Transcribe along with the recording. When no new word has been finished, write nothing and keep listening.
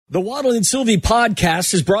The Waddle and Sylvie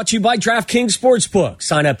podcast is brought to you by DraftKings Sportsbook.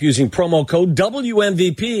 Sign up using promo code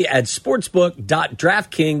WMVP at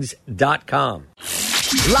sportsbook.draftkings.com.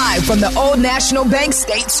 Live from the Old National Bank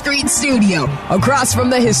State Street Studio, across from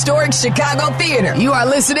the historic Chicago Theater, you are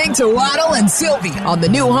listening to Waddle and Sylvie on the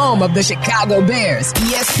new home of the Chicago Bears,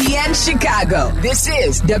 ESPN Chicago. This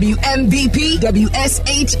is WMVP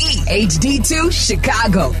WSHE HD2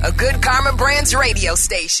 Chicago, a Good Karma Brands radio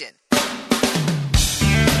station.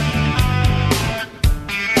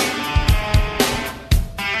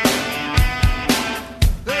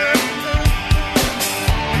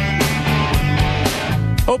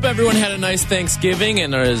 Hope everyone had a nice Thanksgiving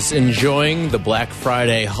and is enjoying the Black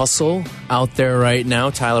Friday hustle out there right now.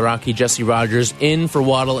 Tyler Rocky, Jesse Rogers in for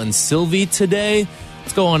Waddle and Sylvie today.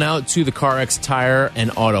 Let's go on out to the CarX Tire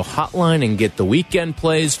and Auto Hotline and get the weekend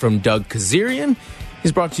plays from Doug Kezirian.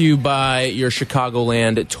 He's brought to you by your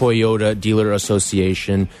Chicagoland Toyota Dealer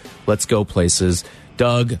Association. Let's go places.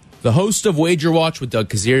 Doug, the host of Wager Watch with Doug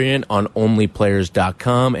Kezirian on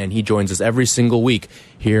onlyplayers.com, and he joins us every single week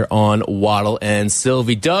here on Waddle and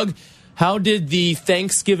Sylvie. Doug, how did the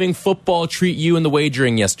Thanksgiving football treat you in the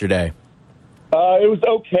wagering yesterday? It was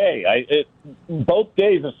okay. Both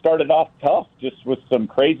days have started off tough, just with some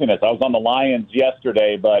craziness. I was on the Lions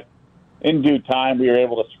yesterday, but in due time we were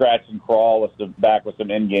able to scratch and crawl with some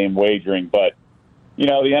in-game wagering. But, you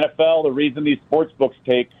know, the NFL, the reason these sports books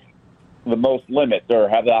take the most limits or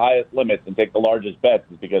have the highest limits and take the largest bets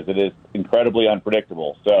is because it is incredibly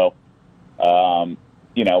unpredictable. So,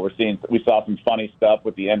 you know, we saw some funny stuff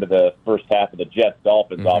with the end of the first half of the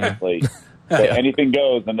Jets-Dolphins, obviously. So anything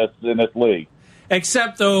goes in this league.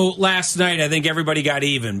 Except, though, last night I think everybody got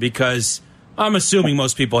even because I'm assuming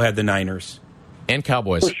most people had the Niners. And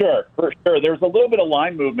Cowboys. For sure. There was a little bit of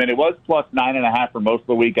line movement. It was plus 9.5 for most of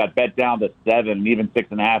the week. Got bet down to 7, even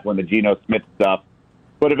 6.5 when the Geno Smith stuff.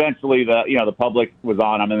 But eventually, the public was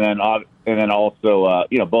on them, and then also,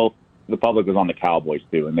 both the public was on the Cowboys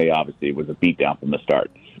too, and they obviously was a beatdown from the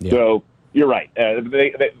start. Yeah. So you're right.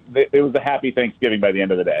 It was a happy Thanksgiving by the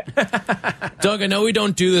end of the day. Doug, I know we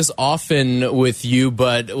don't do this often with you,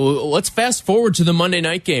 but let's fast forward to the Monday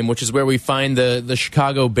night game, which is where we find the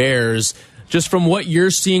Chicago Bears. Just from what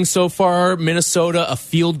you're seeing so far, Minnesota a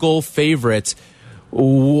field goal favorite.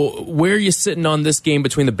 Where are you sitting on this game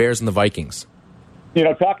between the Bears and the Vikings? You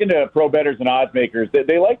know, talking to pro bettors and odds makers,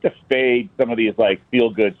 they like to fade some of these like feel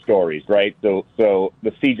good stories, right? So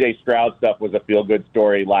the C.J. Stroud stuff was a feel good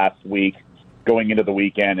story last week, going into the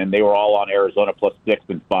weekend, and they were all on Arizona plus 6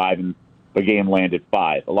 and 5, and the game landed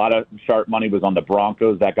 5. A lot of sharp money was on the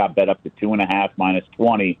Broncos that got bet up to 2.5 minus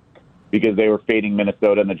 20 because they were fading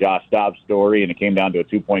Minnesota in the Josh Dobbs story, and it came down to a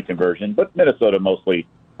 2-point conversion. But Minnesota mostly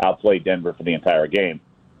outplayed Denver for the entire game.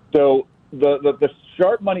 So the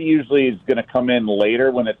sharp money usually is going to come in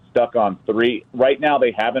later when it's stuck on 3. Right now,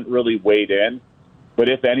 they haven't really weighed in. But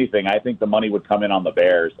if anything, I think the money would come in on the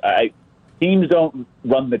Bears. Teams don't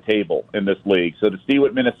run the table in this league. So to see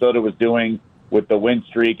what Minnesota was doing with the win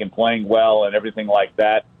streak and playing well and everything like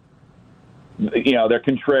that, you know, they're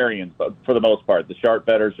contrarians for the most part. The sharp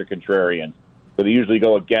bettors are contrarians. So they usually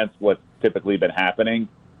go against what's typically been happening.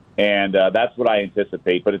 And that's what I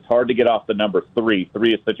anticipate. But it's hard to get off the number 3.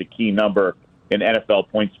 3 is such a key number in NFL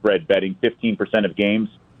point spread betting. 15% of games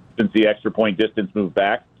since the extra point distance moved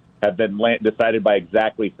back have been decided by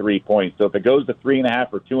exactly 3 points. So if it goes to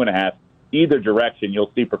 3.5 or 2.5, either direction,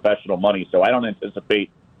 you'll see professional money. So I don't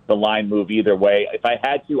anticipate the line move either way. If I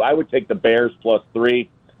had to, I would take the Bears plus 3.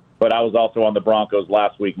 But I was also on the Broncos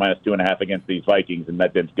last week minus 2.5 against these Vikings, and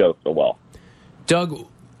that didn't go so well. Doug,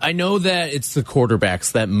 I know that it's the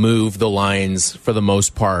quarterbacks that move the lines for the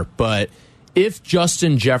most part, but if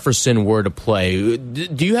Justin Jefferson were to play,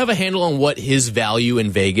 do you have a handle on what his value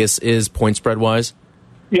in Vegas is point spread wise?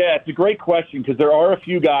 Yeah, it's a great question because there are a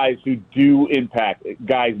few guys who do impact,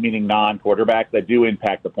 guys meaning non-quarterbacks, that do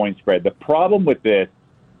impact the point spread. The problem with this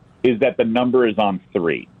is that the number is on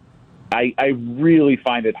 3. I really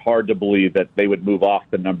find it hard to believe that they would move off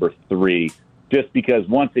the number 3 just because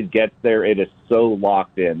once it gets there, it is so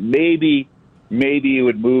locked in. Maybe it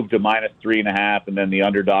would move to minus 3.5 and then the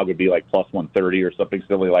underdog would be like plus 130 or something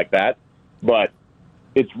silly like that. But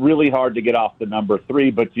it's really hard to get off the number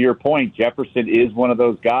 3. But to your point, Jefferson is one of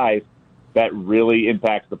those guys that really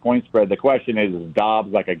impacts the point spread. The question is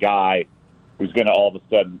Dobbs like a guy who's going to all of a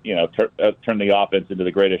sudden, you know, turn the offense into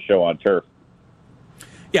the greatest show on turf?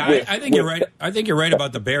 Yeah, I think you're right. I think you're right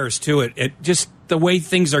about the Bears too. It just the way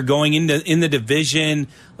things are going in the division.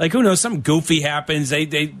 Like who knows? Something goofy happens.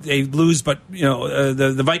 They lose, but you know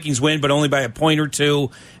the Vikings win, but only by a point or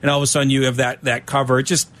two, and all of a sudden you have that cover.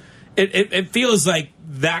 It feels like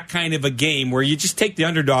that kind of a game where you just take the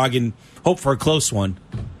underdog and hope for a close one.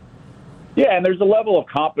 Yeah, and there's a level of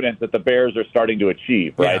confidence that the Bears are starting to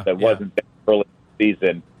achieve, right? Wasn't there early in the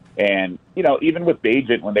season. And, even with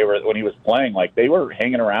Bajent when he was playing, like, they were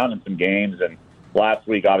hanging around in some games, and last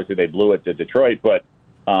week obviously they blew it to Detroit, but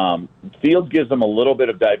Fields gives them a little bit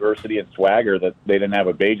of diversity and swagger that they didn't have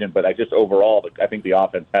with Bajent, but overall I think the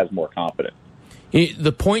offense has more confidence.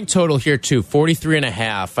 The point total here too,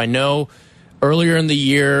 43.5. I know earlier in the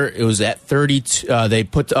year it was at 32. They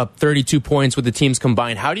put up 32 points with the teams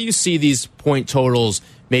combined. How do you see these point totals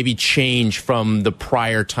maybe change from the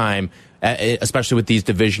prior time, especially with these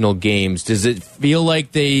divisional games? Does it feel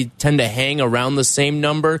like they tend to hang around the same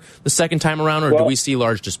number the second time around, or do we see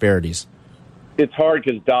large disparities? It's hard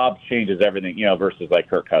because Dobbs changes everything, versus like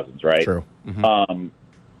Kirk Cousins, right? True. Mm-hmm.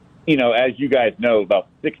 As you guys know, about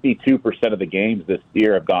 62% of the games this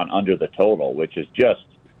year have gone under the total, which is just,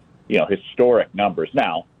 historic numbers.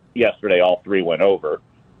 Now, yesterday, all three went over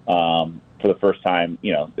for the first time,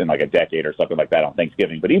 in like a decade or something like that on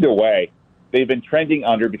Thanksgiving. But either way, they've been trending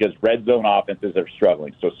under because red zone offenses are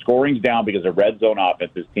struggling. So scoring's down because of red zone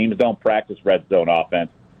offenses. Teams don't practice red zone offense.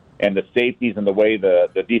 And the safeties and the way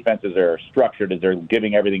the defenses are structured is they're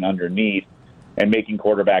giving everything underneath and making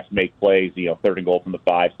quarterbacks make plays, third and goal from the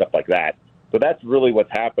 5, stuff like that. So that's really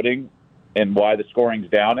what's happening and why the scoring's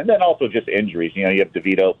down. And then also just injuries. You have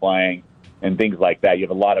DeVito playing and things like that. You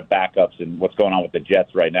have a lot of backups, and what's going on with the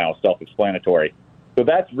Jets right now is self-explanatory. So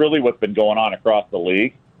that's really what's been going on across the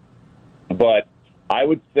league. But I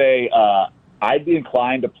would say I'd be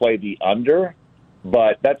inclined to play the under,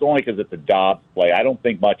 but that's only because it's a Dobbs play. I don't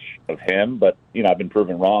think much of him, but, I've been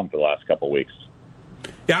proven wrong for the last couple of weeks.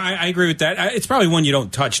 Yeah, I agree with that. It's probably one you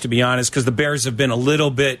don't touch, to be honest, because the Bears have been a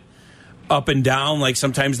little bit up and down. Like,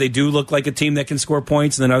 sometimes they do look like a team that can score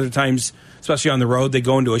points, and then other times, especially on the road, they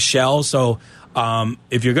go into a shell. So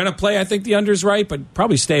if you're going to play, I think the under's right, but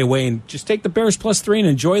probably stay away and just take the Bears +3 and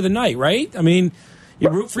enjoy the night, right? I mean, you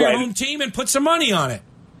root for your home team and put some money on it.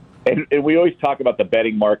 And we always talk about the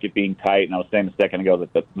betting market being tight, and I was saying a second ago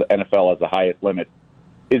that the NFL has the highest limit,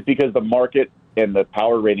 is because the market and the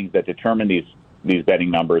power ratings that determine these betting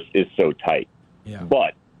numbers is so tight. Yeah.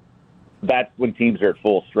 But that's when teams are at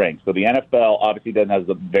full strength. So the NFL obviously doesn't have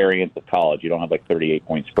the variance of college. You don't have like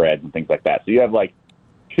 38-point spreads and things like that. So you have like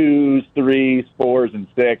 2s, 3s, 4s, and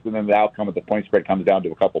 6, and then the outcome of the point spread comes down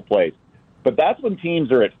to a couple plays. But that's when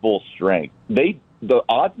teams are at full strength. The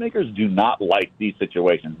odds makers do not like these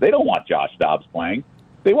situations. They don't want Josh Dobbs playing.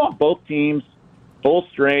 They want both teams full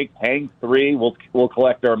strength, hang 3, we'll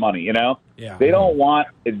collect our money, Yeah. They don't want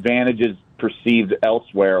advantages perceived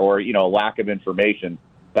elsewhere or, lack of information.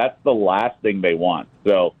 That's the last thing they want.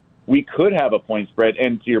 So we could have a point spread,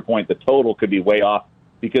 and to your point, the total could be way off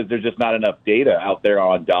because there's just not enough data out there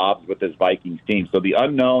on Dobbs with this Vikings team. So the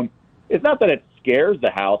unknown, it's not that it scares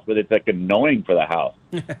the house, but it's like annoying for the house.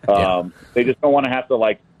 They just don't want to have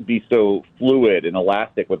to be so fluid and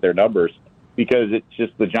elastic with their numbers because it's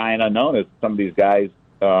just the giant unknown is some of these guys,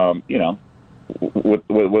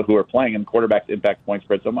 with who are playing, and quarterbacks impact point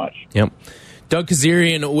spread so much. Yep. Doug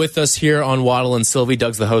Kezirian with us here on Waddle and Sylvie.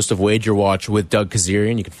 Doug's the host of Wager Watch with Doug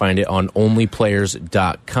Kezirian. You can find it on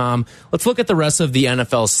onlyplayers.com. Let's look at the rest of the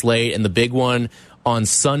NFL slate, and the big one on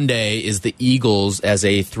Sunday is the Eagles as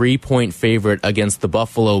a 3-point favorite against the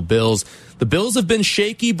Buffalo Bills. The Bills have been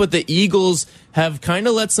shaky, but the Eagles have kind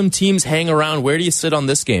of let some teams hang around. Where do you sit on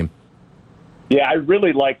this game? Yeah, I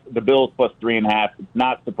really like the Bills +3.5. It's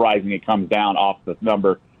not surprising it comes down off the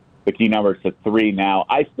key number to 3 now.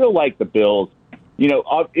 I still like the Bills. In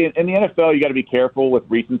the NFL, you got to be careful with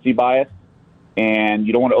recency bias, and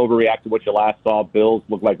you don't want to overreact to what you last saw. Bills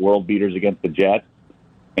look like world beaters against the Jets,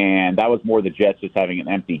 and that was more the Jets just having an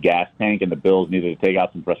empty gas tank, and the Bills needed to take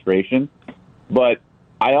out some frustration. But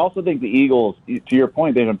I also think the Eagles, to your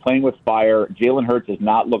point, they've been playing with fire. Jalen Hurts has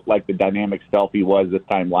not looked like the dynamic self he was this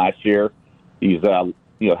time last year. He's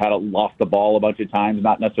lost the ball a bunch of times,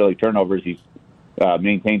 not necessarily turnovers. He's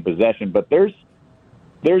maintained possession, but there's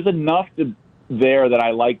enough there that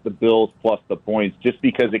I like the Bills plus the points, just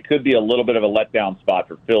because it could be a little bit of a letdown spot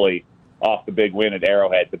for Philly off the big win at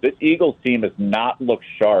Arrowhead. But this Eagles team has not looked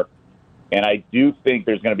sharp, and I do think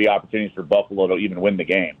there's going to be opportunities for Buffalo to even win the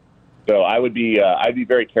game. So I'd be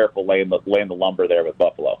very careful laying the lumber there with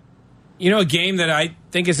Buffalo. A game that I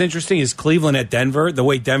think is interesting is Cleveland at Denver. The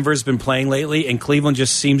way Denver's been playing lately, and Cleveland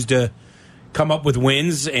just seems to come up with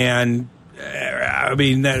wins. And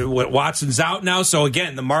Watson's out now, so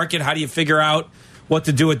again, the market. How do you figure out what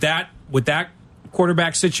to do with that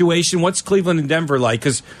quarterback situation? What's Cleveland and Denver like?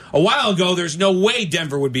 Because a while ago, there's no way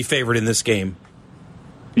Denver would be favored in this game.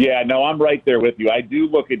 Yeah, no, I'm right there with you. I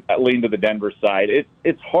do lean to the Denver side.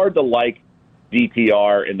 It's hard to like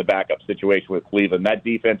DTR in the backup situation with Cleveland. That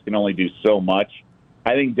defense can only do so much.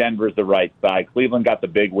 I think Denver's the right side. Cleveland got the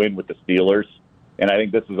big win with the Steelers, and I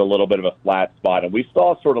think this is a little bit of a flat spot. And we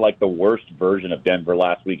saw sort of like the worst version of Denver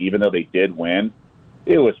last week, even though they did win.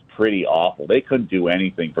 It was pretty awful. They couldn't do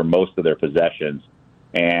anything for most of their possessions.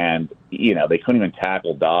 And, they couldn't even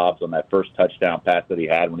tackle Dobbs on that first touchdown pass that he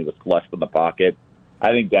had when he was flushed in the pocket. I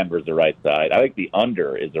think Denver's the right side. I think the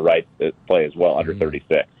under is the right play as well, under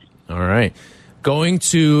 36. All right. Going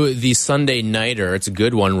to the Sunday nighter, it's a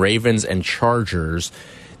good one, Ravens and Chargers.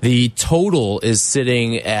 The total is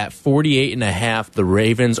sitting at 48.5. The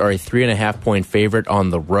Ravens are a 3.5-point favorite on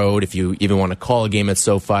the road, if you even want to call a game at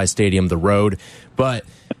SoFi Stadium the road. But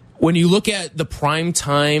when you look at the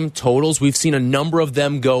primetime totals, we've seen a number of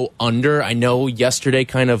them go under. I know yesterday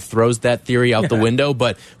kind of throws that theory out the window,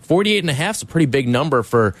 but 48.5 is a pretty big number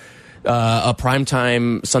for a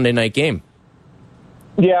primetime Sunday night game.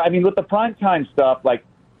 Yeah, I mean, with the primetime stuff,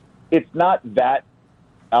 it's not that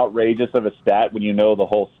outrageous of a stat when the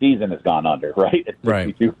whole season has gone under, right? It's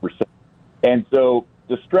 52%. Right. And so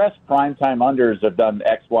the stress primetime unders have done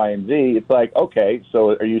X, Y, and Z. It's like, okay,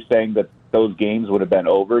 so are you saying that those games would have been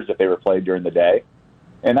overs if they were played during the day?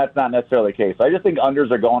 And that's not necessarily the case. I just think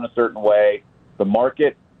unders are going a certain way. The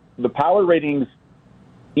market, the power ratings,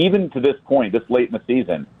 even to this point, this late in the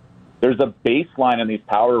season, there's a baseline in these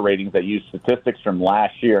power ratings that use statistics from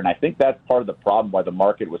last year, and I think that's part of the problem why the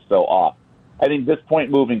market was so off. I think this point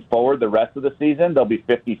moving forward, the rest of the season, they'll be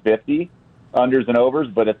 50-50, unders and overs,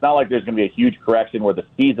 but it's not like there's going to be a huge correction where the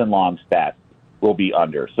season-long stats will be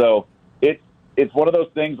under. So it's one of those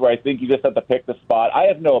things where I think you just have to pick the spot. I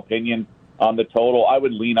have no opinion on the total. I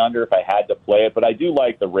would lean under if I had to play it, but I do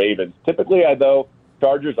like the Ravens. Typically, though,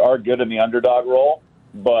 Chargers are good in the underdog role,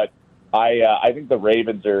 but I think the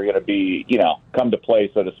Ravens are going to be, come to play,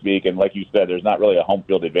 so to speak. And like you said, there's not really a home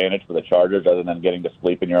field advantage for the Chargers other than getting to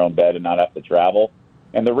sleep in your own bed and not have to travel.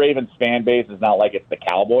 And the Ravens fan base is not like it's the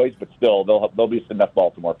Cowboys, but still, there'll be enough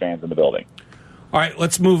Baltimore fans in the building. All right,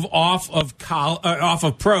 let's move off of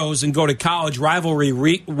pros and go to college rivalry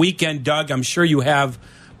weekend. Doug, I'm sure you have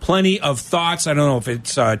plenty of thoughts. I don't know if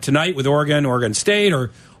it's tonight with Oregon State,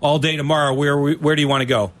 or all day tomorrow. Where do you want to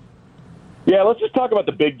go? Yeah, let's just talk about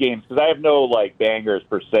the big games because I have no bangers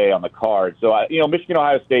per se on the card. So Michigan,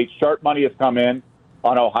 Ohio State, sharp money has come in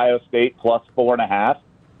on Ohio State plus 4.5,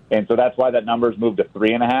 and so that's why that number's moved to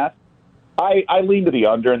 3.5. I lean to the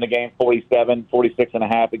under in the game, 47,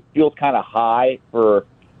 46.5. It feels kind of high for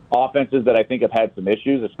offenses that I think have had some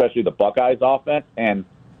issues, especially the Buckeyes offense. And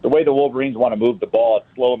the way the Wolverines want to move the ball, it's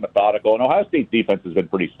slow and methodical. And Ohio State's defense has been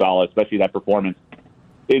pretty solid, especially that performance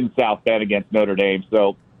in South Bend against Notre Dame.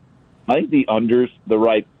 So I think the under's the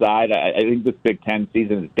right side. I think this Big Ten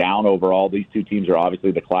season is down overall. These two teams are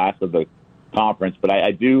obviously the class of the conference, but I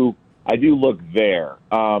do look there.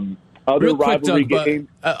 Other Real quick, rivalry Doug, games.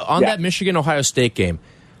 That Michigan-Ohio State game,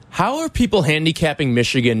 how are people handicapping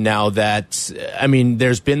Michigan now that,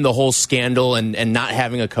 there's been the whole scandal and not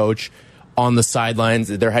having a coach on the sidelines,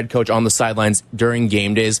 their head coach on the sidelines during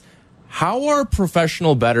game days? How are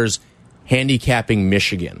professional bettors handicapping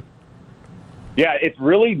Michigan? Yeah, it's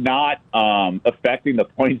really not affecting the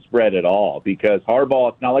point spread at all because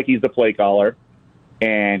Harbaugh, it's not like he's the play caller,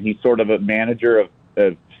 and he's sort of a manager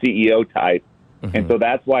of CEO type. Mm-hmm. And so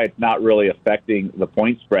that's why it's not really affecting the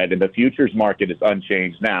point spread. And the futures market is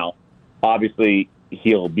unchanged now. Obviously,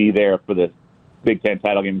 he'll be there for the Big Ten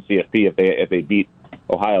title game in CFP if they beat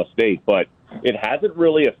Ohio State. But it hasn't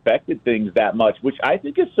really affected things that much, which I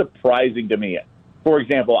think is surprising to me. For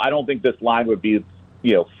example, I don't think this line would be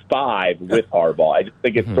 5 with Harbaugh. I just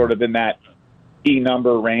think it's sort of in that E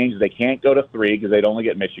number range. They can't go to 3 because they'd only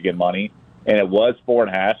get Michigan money. And it was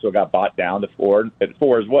 4.5, so it got bought down to 4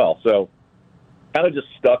 as well. So kind of just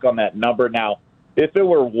stuck on that number. Now, if it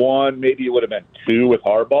were 1, maybe it would have been 2 with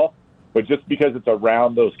Harbaugh. But just because it's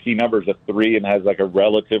around those key numbers of 3 and has a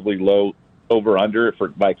relatively low over-under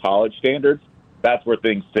by college standards, that's where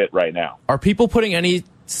things sit right now. Are people putting any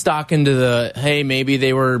stock into hey, maybe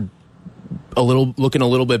they were looking a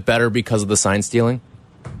little bit better because of the sign stealing?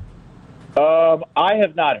 I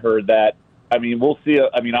have not heard that. We'll see.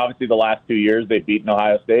 Obviously the last 2 years they've beaten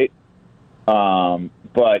Ohio State.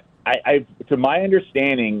 But I to my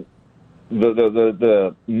understanding,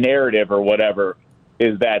 the narrative or whatever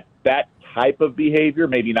is that type of behavior,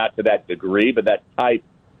 maybe not to that degree, but that type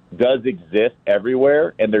does exist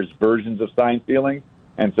everywhere, and there's versions of sign stealing.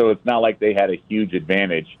 And so it's not like they had a huge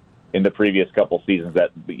advantage in the previous couple seasons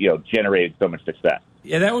that generated so much success.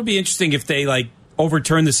 Yeah, that would be interesting if they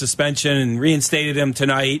overturned the suspension and reinstated him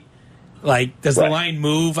tonight, Like, does the line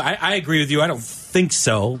move? I agree with you. I don't think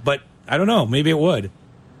so, but I don't know. Maybe it would.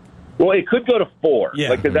 Well, it could go to 4,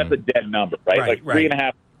 yeah, because that's a dead number, right? Like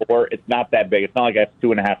 3.5 to 4, it's not that big. It's not like that's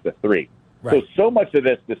 2.5 to 3. Right. So much of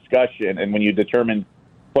this discussion, and when you determine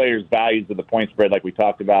players' values of the point spread, like we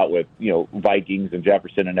talked about with Vikings and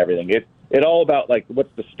Jefferson and everything, it's all about like what's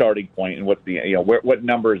the starting point and what's the what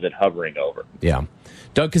number is it hovering over. Yeah.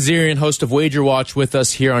 Doug Kezirian, host of Wager Watch, with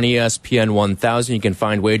us here on ESPN 1000. You can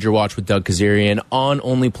find Wager Watch with Doug Kezirian on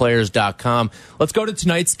onlyplayers.com. Let's go to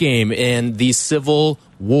tonight's game and the civil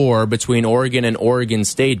war between Oregon and Oregon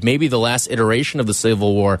State. Maybe the last iteration of the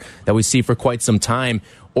civil war that we see for quite some time.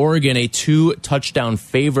 Oregon, a 2-touchdown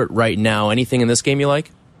favorite right now. Anything in this game you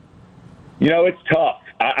like? It's tough.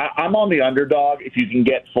 I'm on the underdog if you can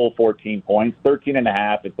get full 14 points.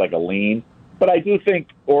 13.5, it's like a lean. But I do think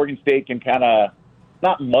Oregon State can kind of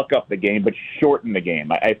not muck up the game, but shorten the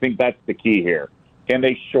game. I think that's the key here. Can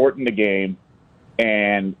they shorten the game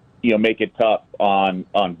and make it tough on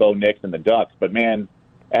Bo Nix and the Ducks? But man,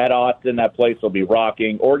 at Austin, that place will be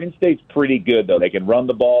rocking. Oregon State's pretty good though. They can run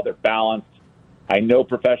the ball. They're balanced. I know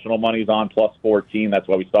professional money's on plus 14. That's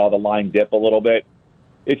why we saw the line dip a little bit.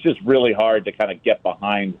 It's just really hard to kind of get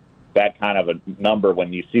behind that kind of a number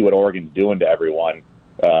when you see what Oregon's doing to everyone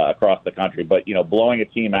across the country. But, blowing a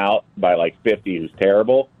team out by like 50 who's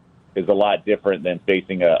terrible is a lot different than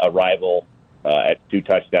facing a rival at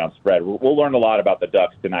 2-touchdown spread. We'll learn a lot about the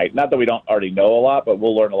Ducks tonight. Not that we don't already know a lot, but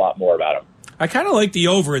we'll learn a lot more about them. I kind of like the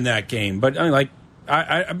over in that game, but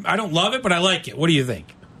I don't love it, but I like it. What do you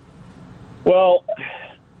think? Well,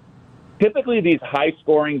 typically these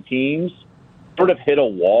high-scoring teams sort of hit a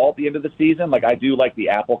wall at the end of the season. Like I do like the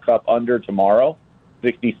Apple Cup under tomorrow.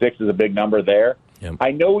 66 is a big number there. Yep.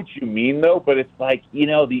 I know what you mean, though, but it's like, you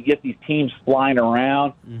get these teams flying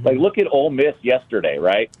around. Mm-hmm. Like, look at Ole Miss yesterday,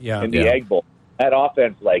 right? Yeah. In the Egg Bowl. That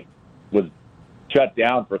offense, was shut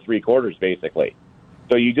down for 3 quarters, basically.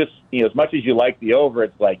 So you just, as much as you like the over,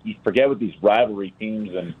 it's like you forget with these rivalry teams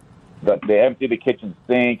and they empty the kitchen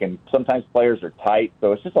sink, and sometimes players are tight.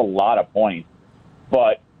 So it's just a lot of points.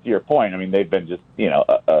 But to your point, I mean, they've been just,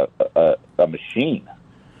 a machine.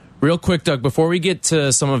 Real quick, Doug, before we get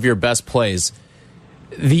to some of your best plays,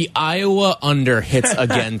 the Iowa under hits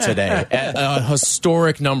again today at a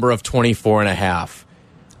historic number of 24.5.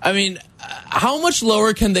 I mean, how much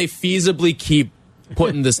lower can they feasibly keep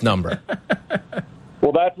putting this number?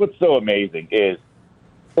 Well, that's what's so amazing is,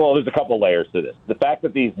 there's a couple layers to this. The fact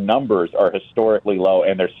that these numbers are historically low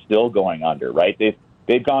and they're still going under, right?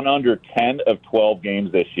 They've gone under 10 of 12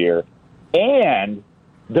 games this year, and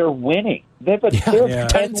they're winning. They're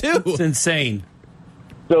 10-2. It's insane.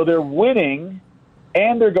 So they're winning,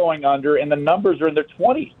 and they're going under, and the numbers are in their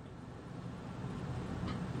 20s.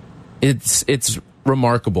 It's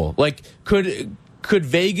remarkable. Like, could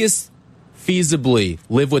Vegas feasibly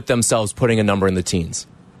live with themselves putting a number in the teens?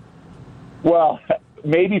 Well,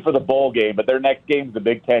 maybe for the bowl game, but their next game is the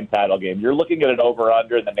Big Ten title game. You're looking at an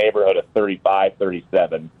over-under in the neighborhood of 35,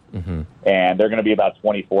 37, and they're going to be about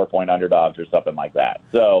 24-point underdogs or something like that.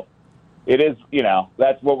 So it is,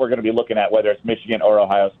 that's what we're going to be looking at, whether it's Michigan or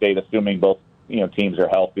Ohio State, assuming both teams are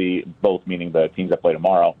healthy, both meaning the teams that play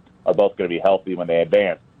tomorrow are both going to be healthy when they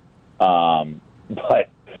advance. But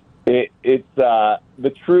it's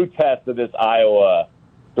the true test of this Iowa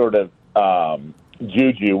sort of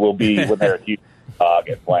juju will be when they're at Houston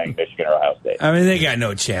and playing Michigan or Ohio State. I mean, they got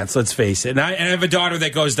no chance, let's face it. And I have a daughter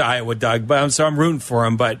that goes to Iowa, Doug, so I'm rooting for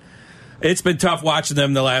them, but it's been tough watching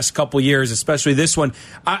them the last couple of years, especially this one.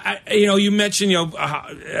 You mentioned,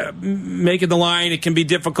 making the line, it can be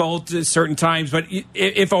difficult at certain times. But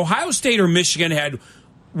if Ohio State or Michigan had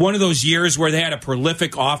one of those years where they had a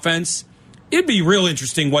prolific offense, it'd be real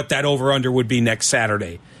interesting what that over-under would be next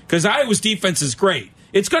Saturday. Because Iowa's defense is great.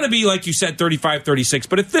 It's going to be, like you said, 35-36.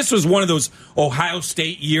 But if this was one of those Ohio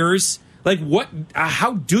State years, like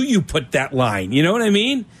how do you put that line? You know what I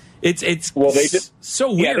mean? It's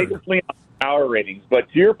so weird. Yeah, they just lean on power ratings.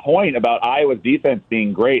 But to your point about Iowa's defense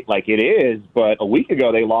being great, like it is, but a week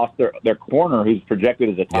ago they lost their corner, who's projected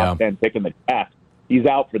as a top 10 pick in the draft. He's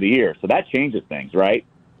out for the year, so that changes things, right?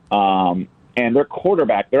 And their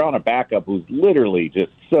quarterback, they're on a backup who's literally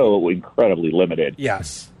just so incredibly limited.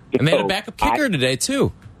 Yes. And they had a backup kicker today,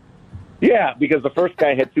 too. Yeah, because the first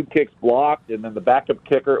guy had 2 kicks blocked, and then the backup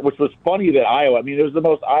kicker, which was funny that Iowa, I mean, it was the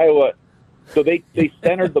most Iowa. So they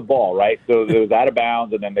centered the ball, right? So it was out of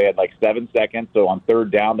bounds, and then they had like 7 seconds. So on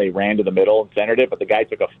third down, they ran to the middle and centered it, but the guy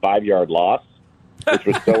took a 5-yard loss, which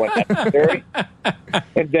was so unnecessary.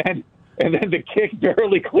 And then the kick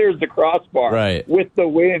barely clears the crossbar with the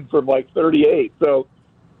wind from like 38. So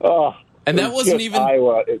And that wasn't even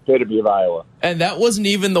Iowa. It could be of Iowa. And that wasn't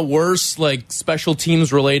even the worst, like, special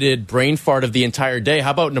teams related brain fart of the entire day.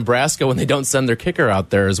 How about Nebraska when they don't send their kicker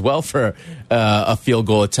out there as well for a field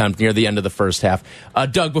goal attempt near the end of the first half?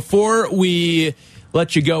 Doug, before we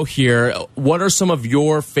let you go here, what are some of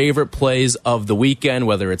your favorite plays of the weekend?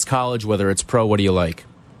 Whether it's college, whether it's pro, what do you like?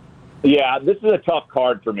 Yeah, this is a tough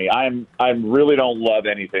card for me. I really don't love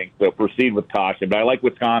anything, so proceed with caution. But I like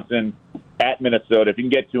Wisconsin at Minnesota. If you can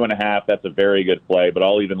get 2.5, that's a very good play, but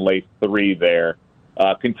I'll even lay 3 there.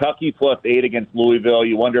 Kentucky +8 against Louisville.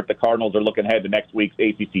 You wonder if the Cardinals are looking ahead to next week's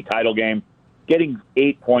ACC title game. Getting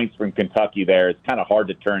 8 points from Kentucky there is kind of hard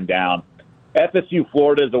to turn down. FSU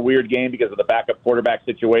Florida is a weird game because of the backup quarterback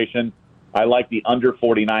situation. I like the under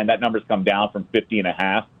 49. That number's come down from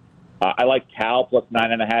 50.5. I like Cal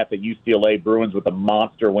 +9.5 at UCLA. Bruins with a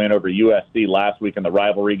monster win over USC last week in the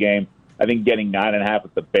rivalry game. I think getting 9.5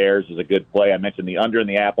 with the Bears is a good play. I mentioned the under in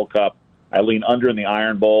the Apple Cup. I lean under in the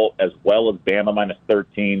Iron Bowl as well as Bama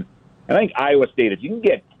 -13. And I think Iowa State, if you can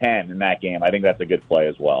get 10 in that game, I think that's a good play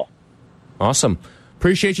as well. Awesome.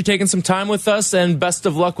 Appreciate you taking some time with us, and best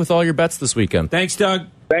of luck with all your bets this weekend. Thanks, Doug.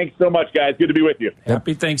 Thanks so much, guys. Good to be with you.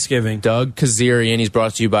 Happy Thanksgiving. Doug Kezirian. He's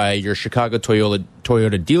brought to you by your Chicago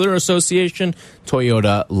Toyota Dealer Association,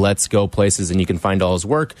 Toyota Let's Go Places, and you can find all his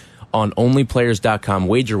work on onlyplayers.com.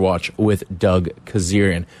 Wager Watch with Doug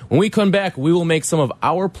Kezirian. When we come back, we will make some of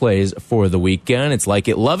our plays for the weekend. It's Like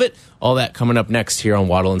It, Love It. All that coming up next here on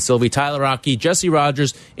Waddle and Sylvie. Tyler Rocky, Jesse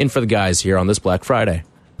Rogers in for the guys here on this Black Friday.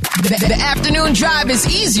 The afternoon drive is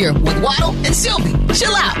easier with Waddle and Sylvie.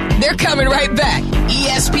 Chill out. They're coming right back.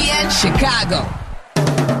 ESPN Chicago.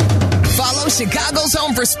 Follow Chicago's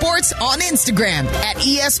Home for Sports on Instagram at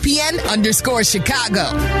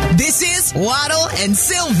ESPN_Chicago. This is Waddle and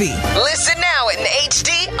Sylvie. Listen now in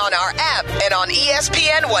HD on our app and on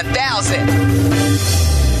ESPN 1000.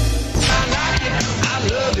 I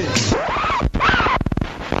love it.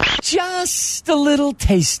 Just a little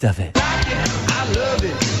taste of it. I love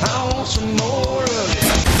it. I want some more of it.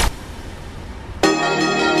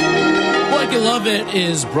 Like It, Love It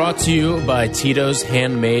is brought to you by Tito's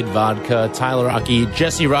Handmade Vodka. Tyler Rocky,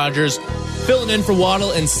 Jesse Rogers, filling in for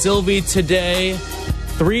Waddle and Sylvie today.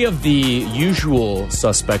 3 of the usual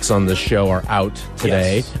suspects on the show are out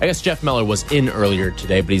today. Yes. I guess Jeff Meller was in earlier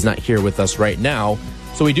today, but he's not here with us right now.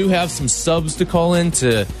 So we do have some subs to call in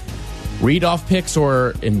to read off picks,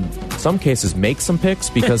 or in some cases make some picks,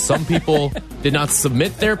 because some people did not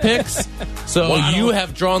submit their picks. So Waddle, you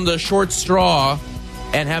have drawn the short straw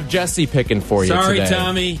and have Jesse picking for you Sorry, today.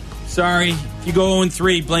 Tommy. Sorry. If you go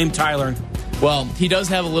 0-3, blame Tyler. Well, he does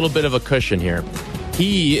have a little bit of a cushion here.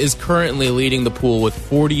 He is currently leading the pool with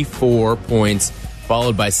 44 points,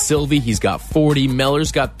 followed by Sylvie. He's got 40.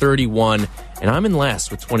 Meller's got 31. And I'm in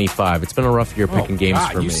last with 25. It's been a rough year picking games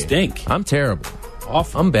for me. You stink. I'm terrible.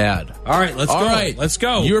 Awful. I'm bad. All right, let's go. All right, let's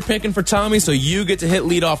go. You were picking for Tommy, so you get to hit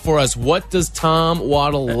lead off for us. What does Tom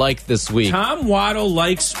Waddle like this week? Tom Waddle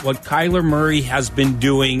likes what Kyler Murray has been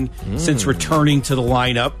doing since returning to the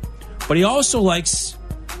lineup, but he also likes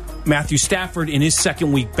Matthew Stafford in his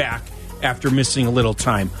second week back after missing a little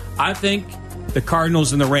time. I think the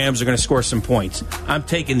Cardinals and the Rams are going to score some points. I'm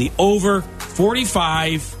taking the over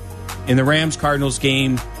 45 in the Rams-Cardinals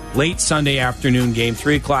game, late Sunday afternoon game,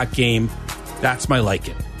 3 o'clock game. That's my like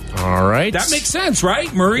it. All right. That makes sense,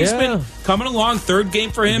 right? Murray's been coming along. 3rd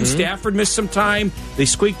game for him. Stafford missed some time. They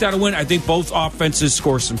squeaked out a win. I think both offenses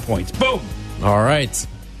score some points. Boom. All right.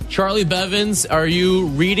 Charlie Bevins, are you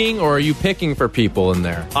reading or are you picking for people in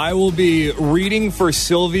there? I will be reading for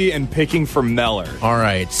Sylvie and picking for Meller. All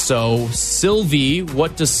right. So, Sylvie,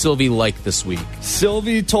 what does Sylvie like this week?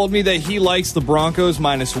 Sylvie told me that he likes the Broncos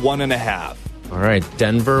 -1.5. All right.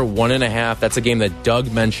 Denver, 1.5. That's a game that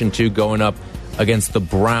Doug mentioned, too, going up against the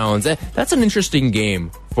Browns. That's an interesting game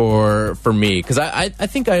for me, because I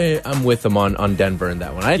think I'm with him on Denver in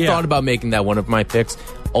that one. I thought about making that one of my picks.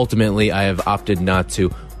 Ultimately, I have opted not to.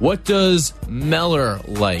 What does Meller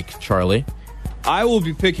like, Charlie? I will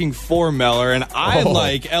be picking for Meller, and I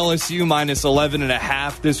like LSU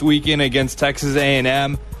 -11.5 this weekend against Texas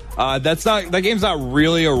A&M. That game's not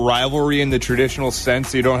really a rivalry in the traditional sense,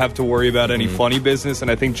 so you don't have to worry about any funny business, and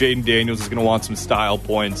I think Jaden Daniels is going to want some style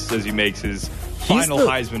points as he makes his final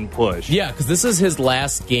Heisman push. Yeah, because this is his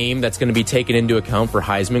last game that's going to be taken into account for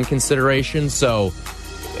Heisman consideration. So,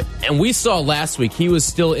 and we saw last week he was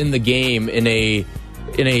still in the game in a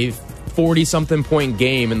 40-something point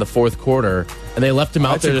game in the 4th quarter, and they left him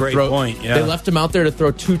out there to throw. They left him out there to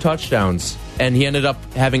throw 2 touchdowns. And he ended up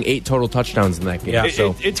having 8 total touchdowns in that game. Yeah,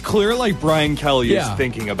 so it's clear like Brian Kelly is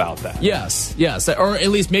thinking about that. Yes, or at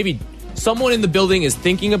least maybe someone in the building is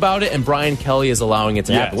thinking about it, and Brian Kelly is allowing it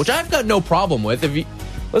to happen, which I've got no problem with.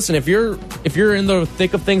 If you're in the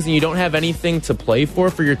thick of things and you don't have anything to play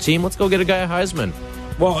for your team, let's go get a guy a Heisman.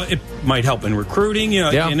 Well, it might help in recruiting.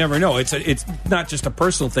 You never know. It's not just a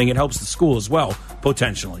personal thing. It helps the school as well,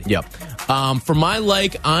 potentially. Yep. For my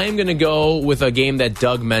I'm going to go with a game that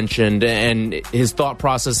Doug mentioned, and his thought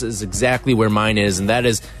process is exactly where mine is, and that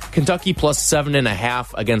is Kentucky plus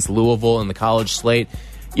 7.5 against Louisville in the college slate.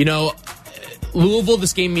 Louisville,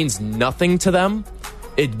 this game means nothing to them.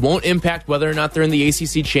 It won't impact whether or not they're in the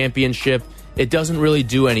ACC championship. It doesn't really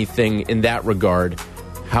do anything in that regard.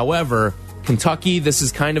 However, Kentucky, this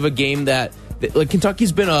is kind of a game that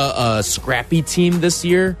Kentucky's been a scrappy team this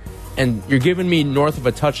year, and you're giving me north of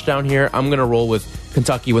a touchdown here. I'm going to roll with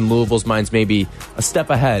Kentucky when Louisville's mind's maybe a step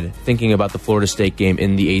ahead, thinking about the Florida State game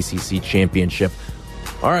in the ACC championship.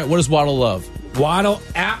 All right, what does Waddle love? Waddle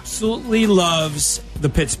absolutely loves the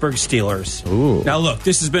Pittsburgh Steelers. Ooh. Now, look,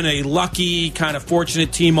 this has been a lucky, kind of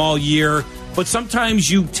fortunate team all year, but sometimes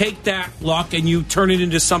you take that luck and you turn it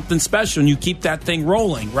into something special and you keep that thing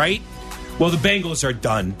rolling, right? Well, the Bengals are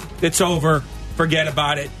done. It's over. Forget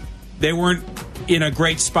about it. They weren't in a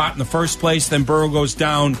great spot in the first place. Then Burrow goes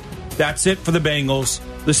down. That's it for the Bengals.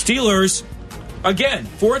 The Steelers, again,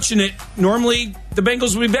 fortunate. Normally, the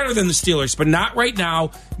Bengals would be better than the Steelers, but not right now,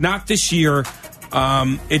 not this year.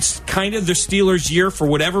 It's kind of the Steelers' year for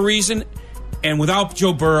whatever reason. And without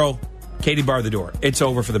Joe Burrow, Katie bar the door. It's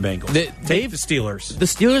over for the Bengals. Take the Steelers. The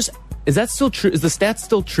Steelers... Is that still true? Is the stats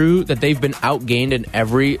still true that they've been outgained in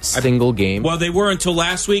every single game? Well, they were until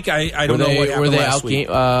last week. I don't know what happened last week.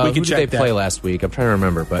 We can check they play last week? I'm trying to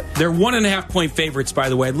remember. But they're 1.5 point favorites, by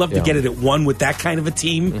the way. I'd love to get it at 1 with that kind of a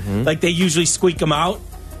team. Mm-hmm. Like they usually squeak them out.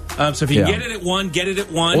 So if you get it at 1, get it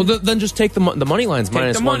at 1. Well, then just take the money lines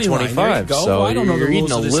minus 125. Go. So I don't know the you're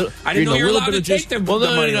rules eating of this. little. I didn't know you're allowed to take the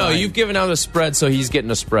money line. You've given out a spread, so he's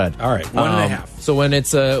getting a spread. All right, 1.5. So when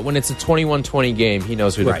it's a 21-20 game, he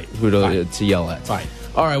knows who to yell at. Fine.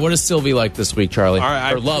 All right, what does Sylvie like this week, Charlie? All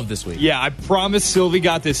right, or love this week? Yeah, I promise Sylvie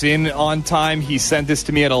got this in on time. He sent this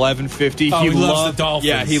to me at 11:50. Oh, he loves the Dolphins.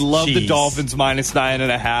 Yeah, he loved the Dolphins minus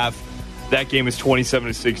 9.5. That game is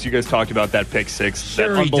 27-6. You guys talked about that pick six.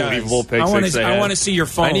 Sure, that unbelievable pick six. I want to see your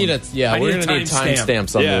phone. We're going to need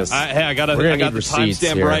timestamps on this. I got the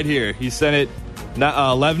timestamp right here. He sent it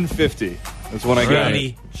 11:50. That's when I got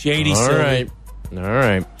it. Shady. All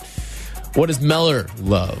right. What does Meller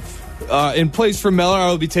love? In place for Meller, I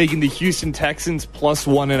will be taking the Houston Texans plus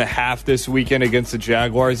 1.5 this weekend against the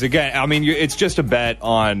Jaguars. Again, I mean, it's just a bet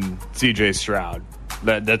on C.J. Stroud.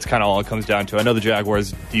 That's kind of all it comes down to. I know the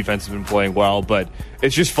Jaguars' defense has been playing well, but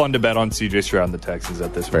it's just fun to bet on C.J. Stroud and the Texans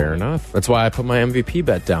at this point. Fair enough. That's why I put my MVP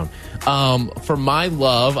bet down. For my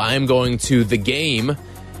love, I am going to the game,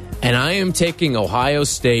 and I am taking Ohio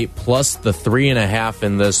State plus the 3.5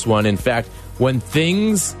 in this one. In fact, when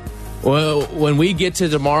we get to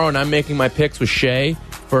tomorrow and I'm making my picks with Shay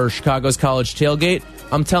for Chicago's College Tailgate,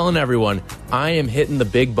 I'm telling everyone, I am hitting the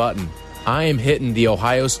big button. I am hitting the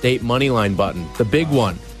Ohio State moneyline button, the big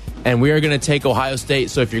one. And we are going to take Ohio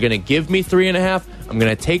State. So if you're going to give me 3.5, I'm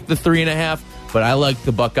going to take the 3.5. But I like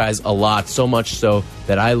the Buckeyes a lot, so much so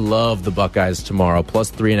that I love the Buckeyes tomorrow,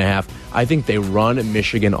 plus 3.5. I think they run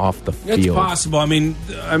Michigan off the field. It's possible. I mean,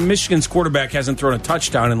 Michigan's quarterback hasn't thrown a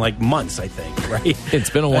touchdown in like months, I think, right?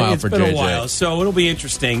 It's been a while for JJ. It's been a while, so it'll be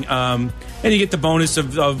interesting. And you get the bonus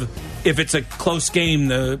of if it's a close game,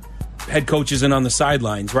 the head coach isn't on the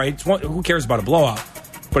sidelines, right? Who cares about a blowout?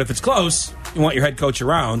 But if it's close, you want your head coach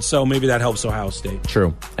around, so maybe that helps Ohio State.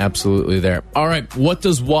 True. Absolutely there. All right, what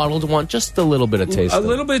does Waddle want? Just a little bit of taste.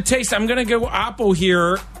 Little bit of taste. I'm going to go Oppo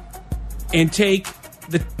here and take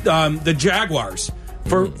the Jaguars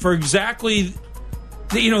for exactly.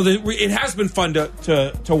 It has been fun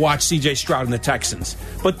to watch C.J. Stroud and the Texans,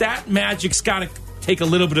 but that magic's got to take a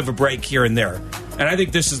little bit of a break here and there. And I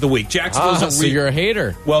think this is the week. Jacksonville's so you're a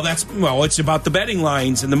hater. Well, it's about the betting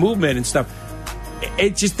lines and the movement and stuff.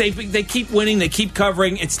 It just they keep winning, they keep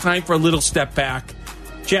covering. It's time for a little step back.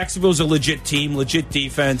 Jacksonville's a legit team, legit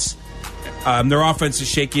defense. Their offense is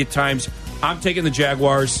shaky at times. I'm taking the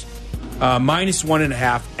Jaguars minus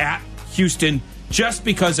 1.5 at Houston, just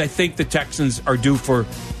because I think the Texans are due for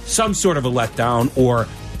some sort of a letdown or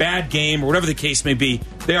bad game or whatever the case may be.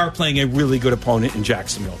 They are playing a really good opponent in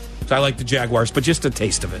Jacksonville. So I like the Jaguars, but just a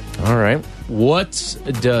taste of it. All right. What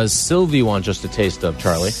does Sylvie want just a taste of,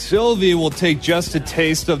 Charlie? Sylvie will take just a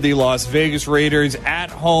taste of the Las Vegas Raiders at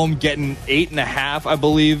home, getting 8.5, I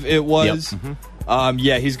believe it was. Yep. Mm-hmm.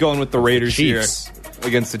 He's going with the Raiders Chiefs here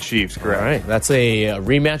against the Chiefs, correct? All right. That's a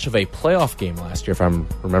rematch of a playoff game last year, if I'm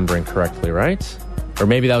remembering correctly, right? Or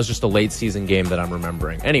maybe that was just a late season game that I'm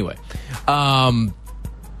remembering. Anyway, all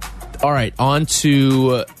right, on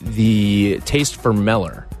to the taste for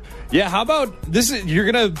Meller. Yeah, how about this?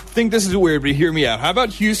 You're going to think this is weird, but hear me out. How about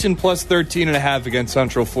Houston plus 13.5 against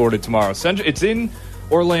Central Florida tomorrow? It's in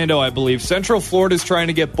Orlando, I believe. Central Florida is trying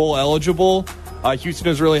to get bowl eligible. Houston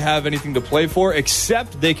doesn't really have anything to play for,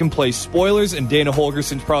 except they can play spoilers, and Dana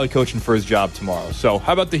Holgerson's probably coaching for his job tomorrow. So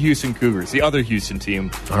how about the Houston Cougars, the other Houston team?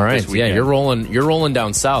 All right, yeah, you're rolling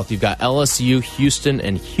down south. You've got LSU, Houston,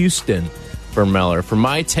 and Houston for Meller. For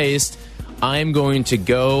my taste, I'm going to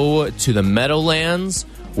go to the Meadowlands,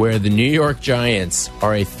 where the New York Giants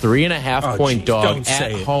are a 3.5-point dog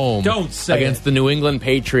at home against the New England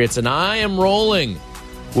Patriots. And I am rolling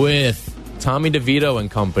with Tommy DeVito and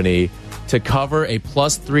company to cover a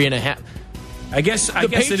plus 3.5. I guess the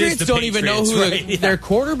Patriots don't even know who their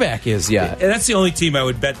quarterback is yet. And that's the only team I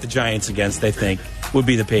would bet the Giants against, I think, would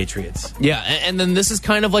be the Patriots. Yeah, and then this is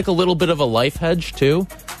kind of like a little bit of a life hedge, too,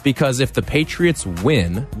 because if the Patriots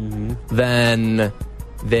win, then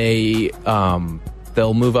they'll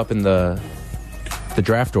move up in the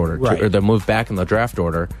draft order, or they'll move back in the draft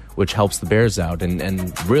order, which helps the Bears out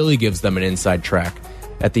and really gives them an inside track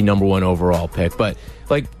at the number 1 overall pick. But,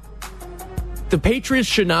 like, the Patriots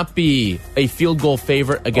should not be a field goal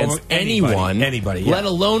favorite against anybody, let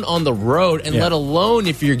alone on the road, and let alone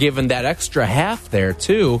if you're given that extra half there,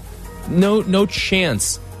 too. No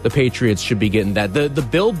chance the Patriots should be getting that. The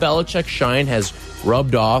Bill Belichick shine has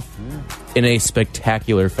rubbed off in a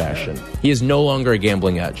spectacular fashion. He is no longer a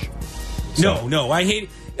gambling edge. So. No, I hate it.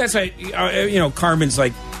 That's why, Carmen's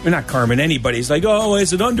like, not Carmen, anybody's like, oh,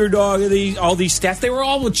 as an underdog, all these stats, they were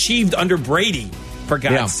all achieved under Brady, for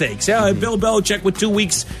God's sakes. Yeah, Bill Belichick with 2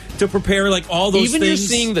 weeks to prepare, like all those Even things. You're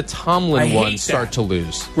seeing the Tomlin ones start to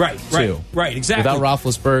lose. Right, exactly. Without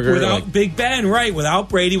Roethlisberger. Without Big Ben, right. Without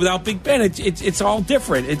Brady, without Big Ben. It's all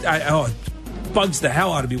different. It bugs the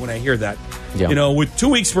hell out of me when I hear that. Yeah. With 2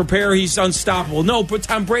 weeks to prepare, he's unstoppable. No, but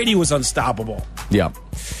Tom Brady was unstoppable. Yeah.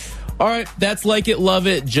 All right, that's Like It, Love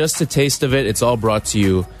It. Just a taste of it. It's all brought to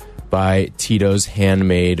you by Tito's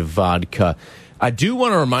Handmade Vodka. I do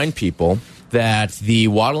want to remind people that the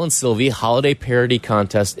Waddle and Sylvie Holiday Parody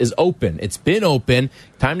Contest is open. It's been open.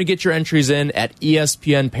 Time to get your entries in at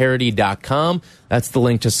espnparody.com. That's the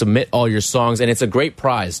link to submit all your songs, and it's a great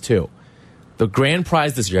prize, too. The grand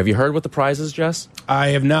prize this year. Have you heard what the prize is, Jess? I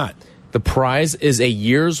have not. The prize is a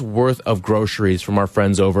year's worth of groceries from our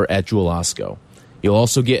friends over at Jewel Osco. You'll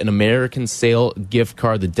also get an American Sale gift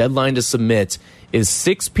card. The deadline to submit is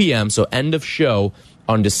 6 p.m., so end of show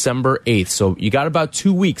on December 8th. So you got about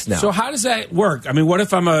 2 weeks now. So how does that work? I mean, what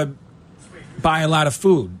if buy a lot of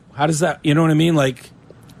food? How does that, you know what I mean? Like,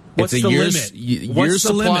 what's the limit? Year's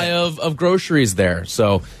supply of groceries there.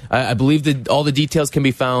 So I believe that all the details can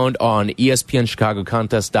be found on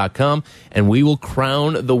ESPNChicagoContest.com, and we will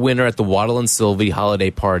crown the winner at the Waddle and Sylvie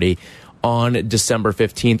Holiday Party on December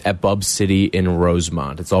 15th at Bub City in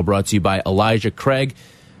Rosemont. It's all brought to you by Elijah Craig,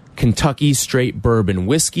 Kentucky Straight Bourbon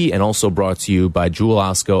Whiskey, and also brought to you by Jewel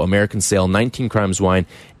Osco, American Sale, 19 Crimes Wine,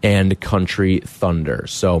 and Country Thunder.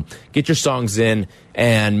 So get your songs in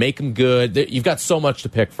and make them good. You've got so much to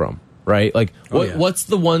pick from, right? Like, what's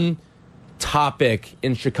the one topic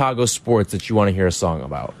in Chicago sports that you want to hear a song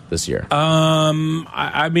about this year?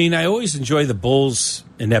 I mean, I always enjoy the Bulls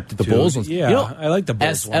ineptitude. The Bulls ones. Yeah, I like the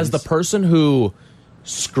Bulls ones. As the person who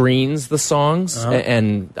screens the songs,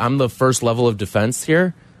 and I'm the first level of defense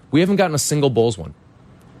here, we haven't gotten a single Bulls one.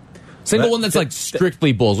 One that's like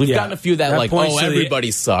strictly Bulls. We've gotten a few that like,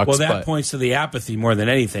 everybody sucks. Well, that points to the apathy more than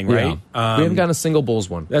anything, right? Yeah. We haven't gotten a single Bulls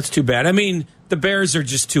one. That's too bad. I mean, the Bears are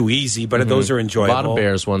just too easy, but those are enjoyable. A lot of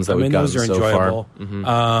Bears ones that we've gotten those are so enjoyable.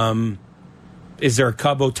 far. Is there a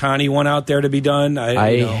Cub Otani one out there to be done?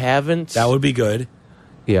 I haven't. That would be good.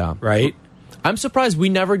 Yeah. Right? I'm surprised we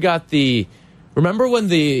never got the... Remember when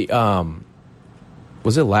the...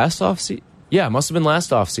 was it last offseason? Yeah, it must have been last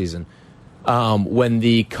offseason. When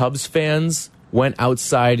the Cubs fans went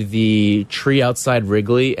outside the tree outside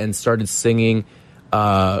Wrigley and started singing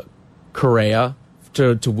Correa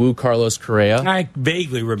to woo Carlos Correa. I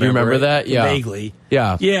vaguely remember. Do you remember that? Yeah. Vaguely.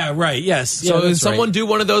 Yeah. Yeah, right. Yes. So yeah, someone do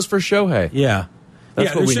one of those for Shohei. Yeah. That's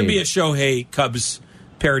what there we should need. be a Shohei Cubs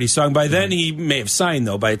parody song. By then, he may have signed,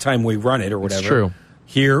 though, by the time we run it or whatever. It's true.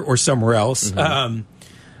 Here or somewhere else. But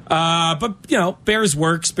Bears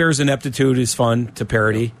works. Bears ineptitude is fun to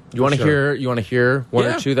parody. You want to hear? You want to hear one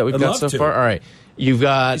or two that we've got so far? All right, you've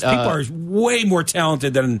got. These people are way more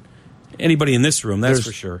talented than anybody in this room. That's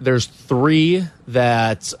for sure. There's three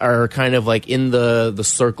that are kind of like in the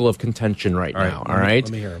circle of contention right now. All right,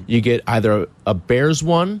 let me hear them. You get either a Bears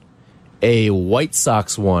one, a White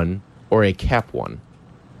Sox one, or a Cap one.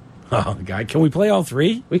 Oh, God. Can we play all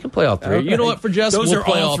three? We can play all three. Okay. You know what? For Jess, Those we'll are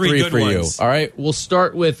play all all three three good for ones. you. All right. We'll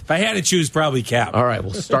start with. If I had to choose, probably Cap. All right.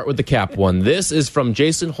 We'll start with the Cap one. This is from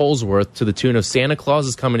Jason Holsworth to the tune of Santa Claus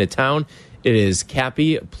is Coming to Town. It is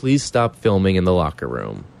Cappy, please stop filming in the locker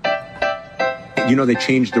room. You know, they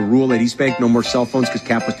changed the rule at East Bank, no more cell phones because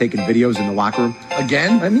Cap was taking videos in the locker room.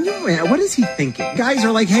 Again? I mean, what is he thinking? Guys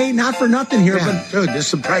are like, hey, not for nothing here, but dude, this is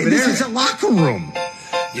some private area. This is a locker room.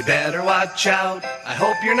 You better watch out. I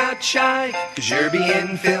hope you're not shy, cause you're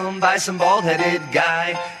being filmed by some bald-headed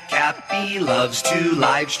guy. Cappy loves to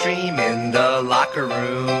live stream in the locker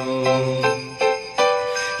room.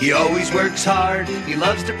 He always works hard, he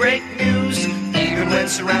loves to break news, even when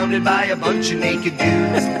surrounded by a bunch of naked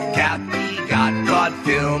dudes. Cappy got caught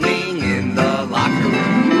filming in the locker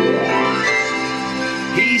room.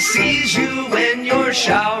 He sees you when you're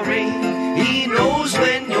showering, he knows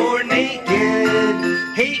when you're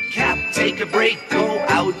naked. Hey Cap, take a break, go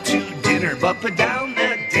out to dinner, but put down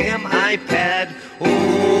that damn iPad.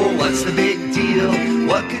 Oh, what's the big deal?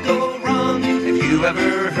 What could go wrong? Have you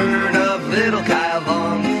ever heard of little Kyle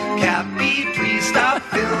Long? Cappy, please stop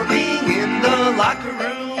filming in the locker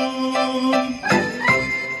room.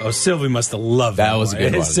 Oh, Sylvie must have loved that. That was a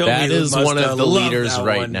good one. That is one of the leaders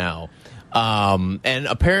right now. And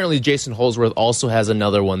apparently Jason Holsworth also has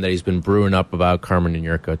another one that he's been brewing up about Carmen and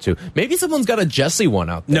Yurko too. Maybe someone's got a Jesse one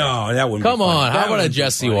out there. No, that wouldn't Come be funny. on, how about a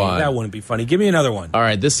Jesse one? That wouldn't be funny. Give me another one. All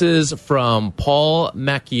right, this is from Paul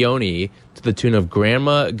Macchione to the tune of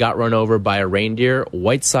Grandma Got Run Over by a Reindeer,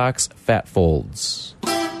 White Sox Fat Folds.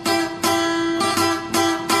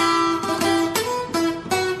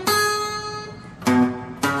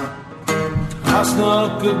 I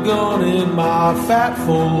snuck a gun in my fat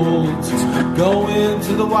folds, going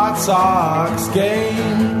to the White Sox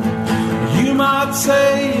game. You might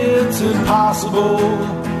say it's impossible,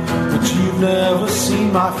 but you've never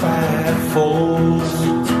seen my fat folds.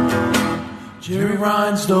 Jerry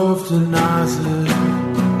Reinsdorf denies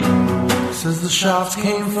it, says the shots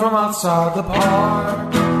came from outside the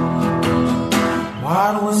park.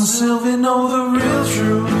 Waddle and Sylvie know the real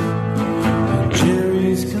truth, and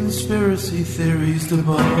Jerry's conspiracy theories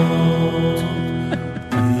debunked.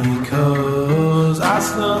 Because I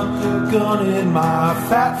snuck a gun in my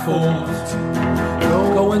fat folds,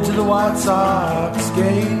 going to the White Sox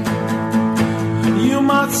game. You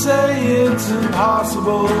might say it's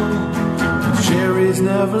impossible, but Jerry's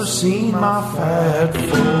never seen my fat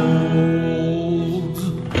folds.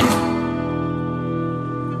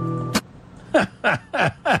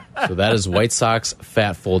 So that is White Sox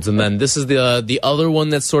Fat Folds. And then this is the other one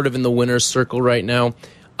that's sort of in the winner's circle right now.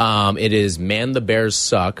 It is Man the Bears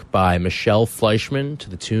Suck by Michelle Fleischman to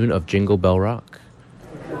the tune of Jingle Bell Rock.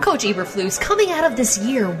 Coach Eberflus, coming out of this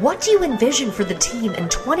year, what do you envision for the team in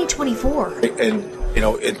 2024?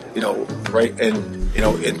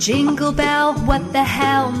 Jingle bell, what the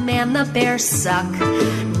hell, man, the Bears suck.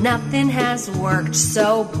 Nothing has worked,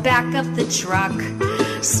 so back up the truck.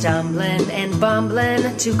 Stumbling and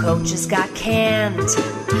bumbling, 2 coaches got canned.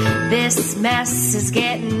 This mess is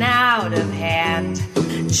getting out of hand.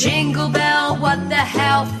 Jingle bell, what the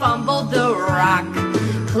hell, fumbled the rock.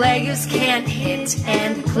 Players can't hit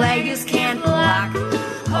and players can't block.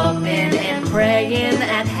 Hoping and praying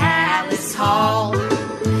at Hallis Hall.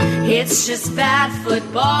 It's just bad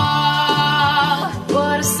football.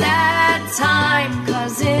 What a sad time,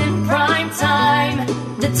 'cause in prime time,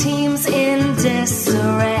 the team's in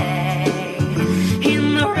disarray.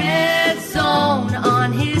 In the red zone,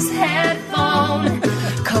 on his headphone,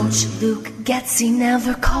 Coach Luke Getsy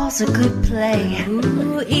never calls a good play.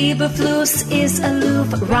 Ooh, Eberflus is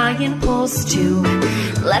aloof, Ryan pulls 2.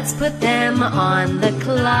 Let's put them on the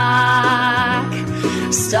clock.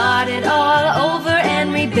 Start it all over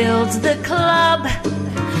and rebuild the club.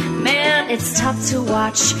 Man, it's tough to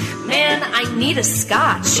watch. Man, I need a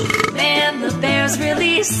scotch. Man, the Bears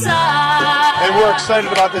really suck. And we're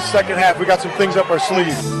excited about this second half. We got some things up our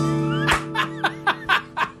sleeve.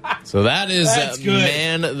 So that is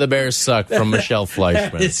Man, the Bears Suck from Michelle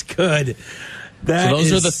Fleischman. It's good. So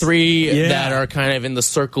those are the 3 that are kind of in the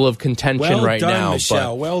circle of contention right now.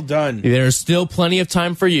 Michelle. Well done. There's still plenty of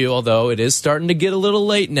time for you, although it is starting to get a little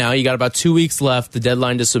late now. You got about 2 weeks left. The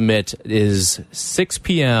deadline to submit is 6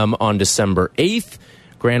 p.m. on December 8th.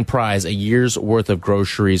 Grand prize, a year's worth of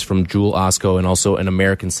groceries from Jewel Osco and also an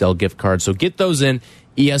American Cell gift card. So get those in.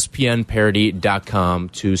 ESPNparody.com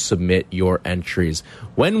to submit your entries.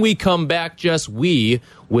 When we come back, Jess, we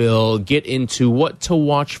will get into what to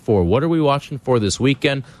watch for. What are we watching for this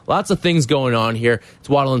weekend? Lots of things going on here. It's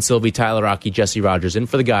Waddle and Sylvie, Tyler Rocky, Jesse Rogers in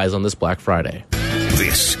for the guys on this Black Friday.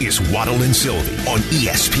 This is Waddle and Sylvie on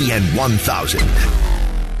ESPN 1000.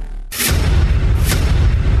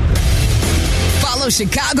 Follow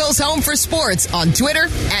Chicago's Home for Sports on Twitter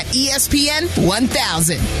at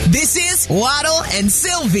ESPN1000. This is Waddle and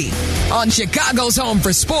Sylvie on Chicago's Home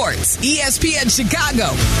for Sports, ESPN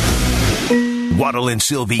Chicago. Waddle and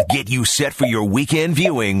Sylvie get you set for your weekend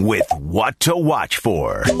viewing with What to Watch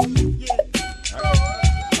For.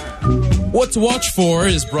 What to Watch For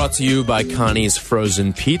is brought to you by Connie's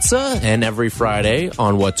Frozen Pizza. And every Friday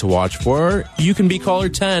on What to Watch For, you can be caller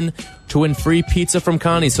 10 to win free pizza from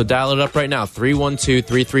Connie's. So dial it up right now,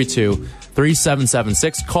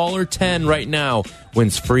 312-332-3776. Caller 10 right now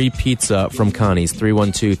wins free pizza from Connie's,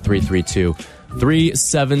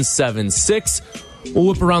 312-332-3776. We'll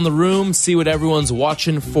whip around the room, see what everyone's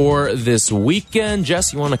watching for this weekend.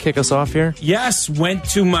 Jess, you want to kick us off here? Yes, went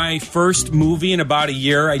to my first movie in about a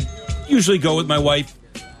year. I usually go with my wife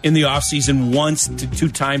in the off season once to 2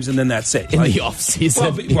 times, and then that's it. In the off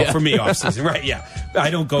season, well, for me, off season, right? Yeah,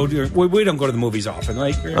 I don't go to. We don't go to the movies often.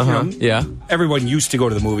 Yeah. Everyone used to go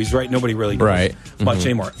to the movies, right? Nobody really goes much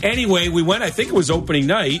anymore. Anyway, we went. I think it was opening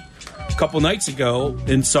night a couple nights ago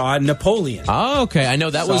and saw Napoleon. Oh, okay. I know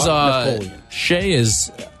that was Napoleon. Shay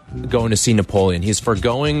is going to see Napoleon. He's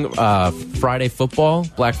foregoing Friday football,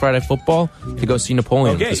 Black Friday football, to go see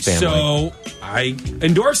Napoleon with his family. So I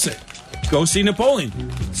endorse it. Go see Napoleon.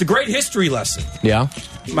 It's a great history lesson. Yeah.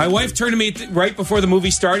 My wife turned to me right before the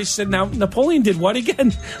movie started. She said, "Now Napoleon did what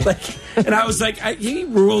again?" And I was like, "He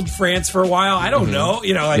ruled France for a while. I don't know.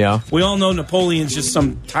 We all know Napoleon's just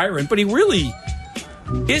some tyrant, but he really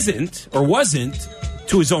isn't or wasn't."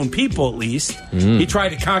 To his own people, at least. He tried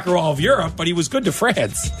to conquer all of Europe, but he was good to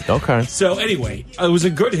France. Okay. So anyway, it was a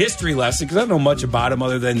good history lesson because I don't know much about him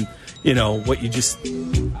other than, what you just,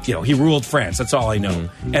 he ruled France. That's all I know.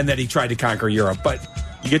 And that he tried to conquer Europe. But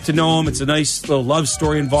you get to know him. It's a nice little love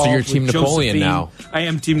story involved. So you're Team Napoleon now. I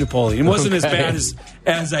am Team Napoleon. It wasn't as bad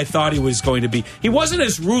as I thought he was going to be. He wasn't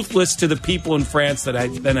as ruthless to the people in France than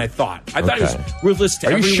I thought. I thought he was ruthless to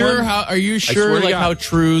everyone. Are you sure how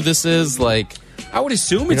true this is? I would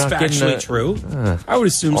assume it's factually true. I would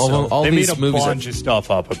assume so. They made a bunch of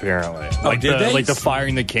stuff up, apparently. Did they? Like the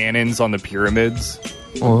firing the cannons on the pyramids.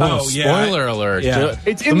 Spoiler alert. Yeah.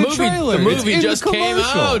 It's in the trailer. The movie just came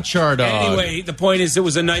out, Chardog. Anyway, the point is it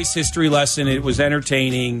was a nice history lesson. It was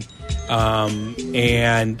entertaining.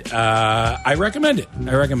 And I recommend it.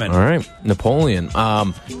 All right. Napoleon.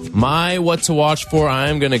 My what to watch for,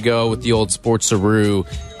 I'm going to go with the old Sportsaroo.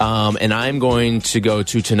 And I'm going to go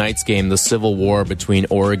to tonight's game, the Civil War between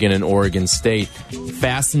Oregon and Oregon State.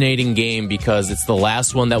 Fascinating game because it's the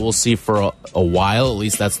last one that we'll see for a while. At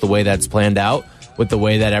least that's the way that's planned out, with the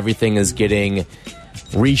way that everything is getting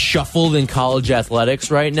reshuffled in college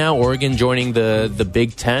athletics right now. Oregon joining the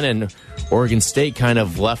Big Ten, and Oregon State kind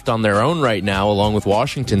of left on their own right now, along with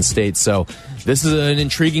Washington State. So this is an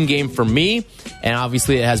intriguing game for me, and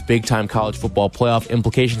obviously it has big-time college football playoff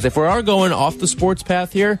implications. If we are going off the sports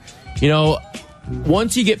path here,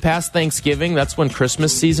 once you get past Thanksgiving, that's when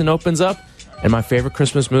Christmas season opens up. And my favorite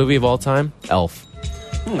Christmas movie of all time, Elf.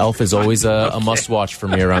 Elf is always a must-watch for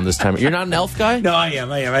me around this time. You're not an Elf guy? No, I am.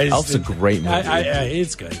 Elf's a great movie.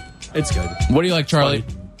 It's good. It's good. What do you like, Charlie?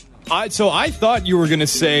 So I thought you were going to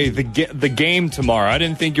say the game tomorrow. I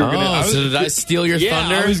didn't think you were going to. So did I steal your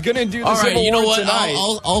thunder? I was going to do the Civil War you know what?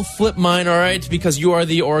 Tonight. I'll flip mine, all right, because you are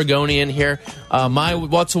the Oregonian here. My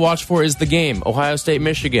what to watch for is the game. Ohio State,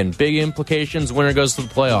 Michigan. Big implications. Winner goes to the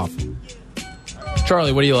playoff.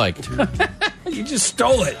 Charlie, what do you like? You just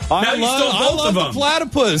stole it. I love the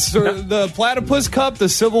platypus, or the Platypus Cup, the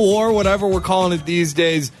Civil War, whatever we're calling it these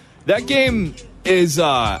days. That game is,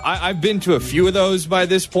 I've been to a few of those by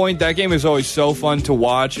this point. That game is always so fun to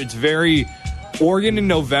watch. It's very, Oregon in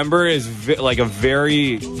November is like a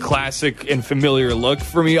very classic and familiar look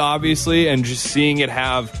for me, obviously, and just seeing it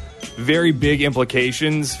have very big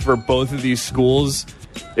implications for both of these schools,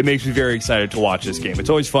 it makes me very excited to watch this game. It's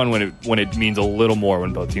always fun when it means a little more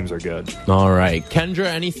when both teams are good. All right. Kendra,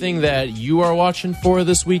 anything that you are watching for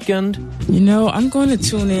this weekend? I'm going to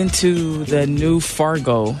tune into the new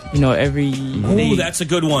Fargo, every Oh, that's a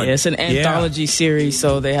good one. Yeah, it's an anthology series,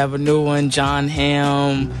 so they have a new one. John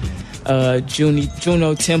Hamm,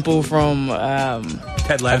 Juno Temple from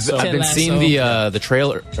Ted Lasso. I've been seeing the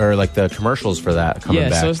trailer or like the commercials for that coming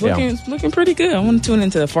back. So it's looking pretty good. I want to tune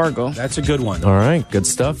into the Fargo. That's a good one. All right, good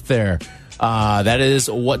stuff there. That is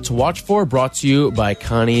what to watch for, brought to you by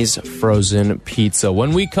Connie's Frozen Pizza.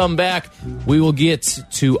 When we come back, we will get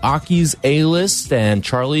to Aki's A-List, and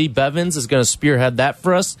Charlie Bevins is going to spearhead that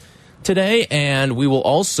for us today, and we will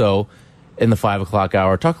also, in the 5 o'clock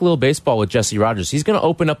hour, talk a little baseball with Jesse Rogers. He's going to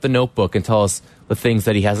open up the notebook and tell us the things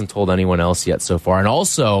that he hasn't told anyone else yet so far. And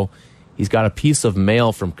also, he's got a piece of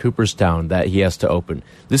mail from Cooperstown that he has to open.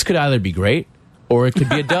 This could either be great or it could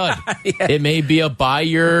be a dud. It may be a buy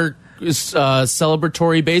your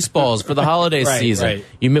celebratory baseballs for the holiday season.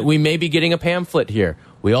 Right. We may be getting a pamphlet here.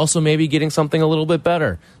 We also may be getting something a little bit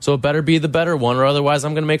better. So it better be the better one, or otherwise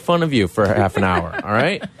I'm going to make fun of you for half an hour. All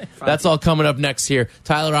right? That's all coming up next here.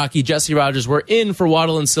 Tyler Rocky, Jesse Rogers, we're in for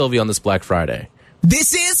Waddle and Sylvie on this Black Friday.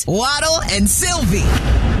 This is Waddle and Sylvie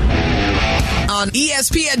on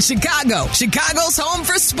ESPN Chicago, Chicago's home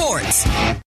for sports.